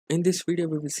In this video,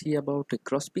 we will see about a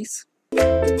crosspiece.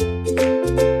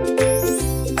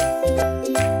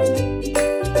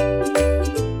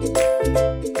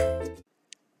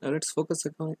 Now let's focus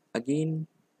again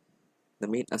the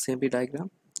main assembly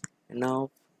diagram. And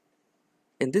now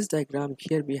in this diagram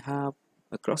here we have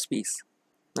a crosspiece.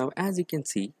 Now as you can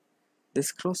see,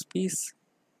 this crosspiece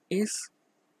is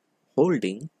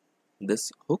holding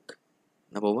this hook,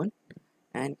 number one,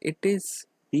 and it is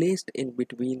placed in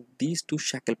between these two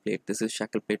shackle plates. This is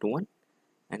shackle plate 1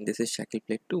 and this is shackle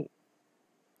plate 2.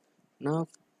 Now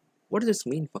what is its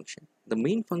main function? The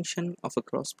main function of a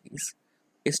crosspiece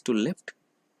is to lift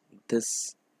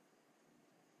this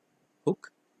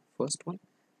hook, first one.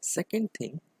 Second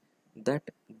thing, that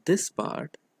this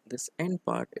part, this end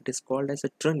part, it is called as a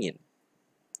trunnion.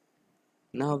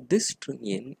 Now this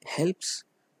trunnion helps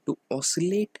to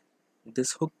oscillate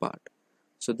this hook part.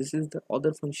 So this is the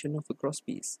other function of a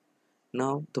crosspiece.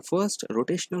 Now the first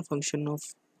rotational function of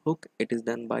hook, it is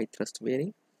done by thrust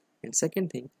bearing, and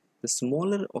second thing, the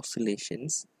smaller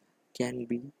oscillations can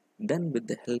be done with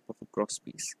the help of a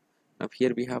crosspiece. Now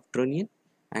here we have trunnion,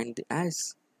 and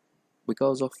as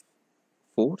because of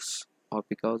force or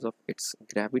because of its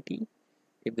gravity,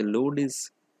 if the load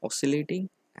is oscillating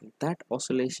and that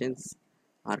oscillations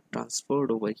are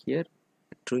transferred over here,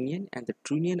 the trunnion, and the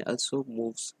trunnion also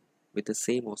moves with the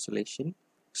same oscillation,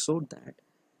 so that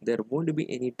there won't be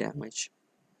any damage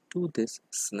to this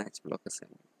snatch block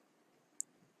assembly.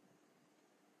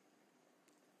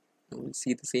 Now we'll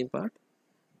see the same part.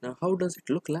 Now how does it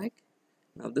look like?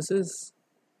 Now this is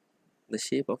the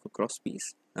shape of a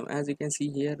crosspiece. Now as you can see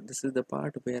here, this is the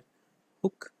part where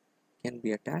hook can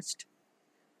be attached.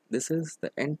 This is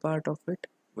the end part of it,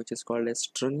 which is called as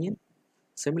trunnion.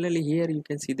 Similarly here you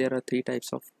can see there are three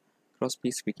types of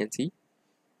crosspiece we can see.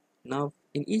 Now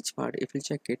in each part, if you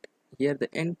check it, here the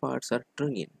end parts are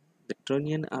trunnion. The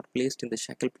trunnion are placed in the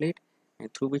shackle plate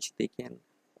and through which they can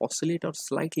oscillate or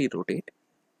slightly rotate.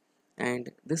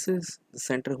 And this is the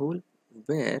center hole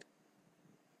where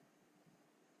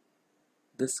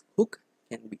this hook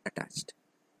can be attached.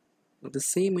 Now the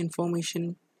same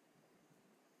information,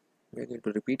 we are going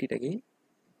to repeat it again.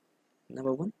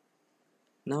 Number one,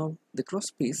 now the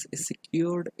crosspiece is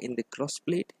secured in the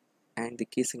crossplate and the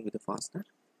casing with a fastener.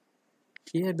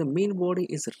 Here the main body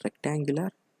is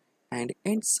rectangular and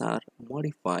ends are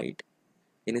modified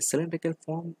in a cylindrical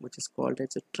form, which is called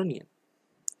as a trunnion.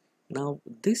 Now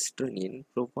this trunnion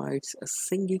provides a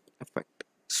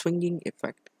swinging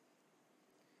effect,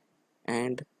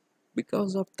 and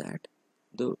because of that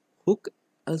the hook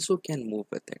also can move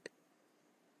with it.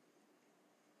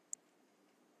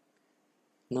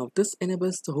 Now this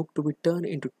enables the hook to be turned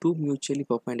into two mutually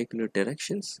perpendicular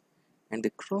directions, and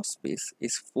the crosspiece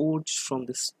is forged from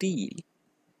the steel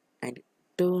and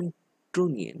turned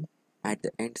trunnion at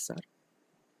the ends are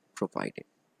provided.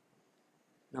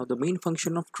 Now the main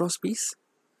function of crosspiece,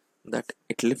 that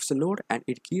it lifts the load and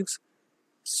it gives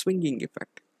swinging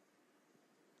effect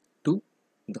to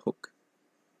the hook.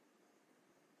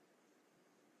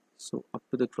 So up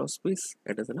to the crosspiece,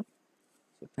 it is enough.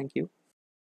 So thank you.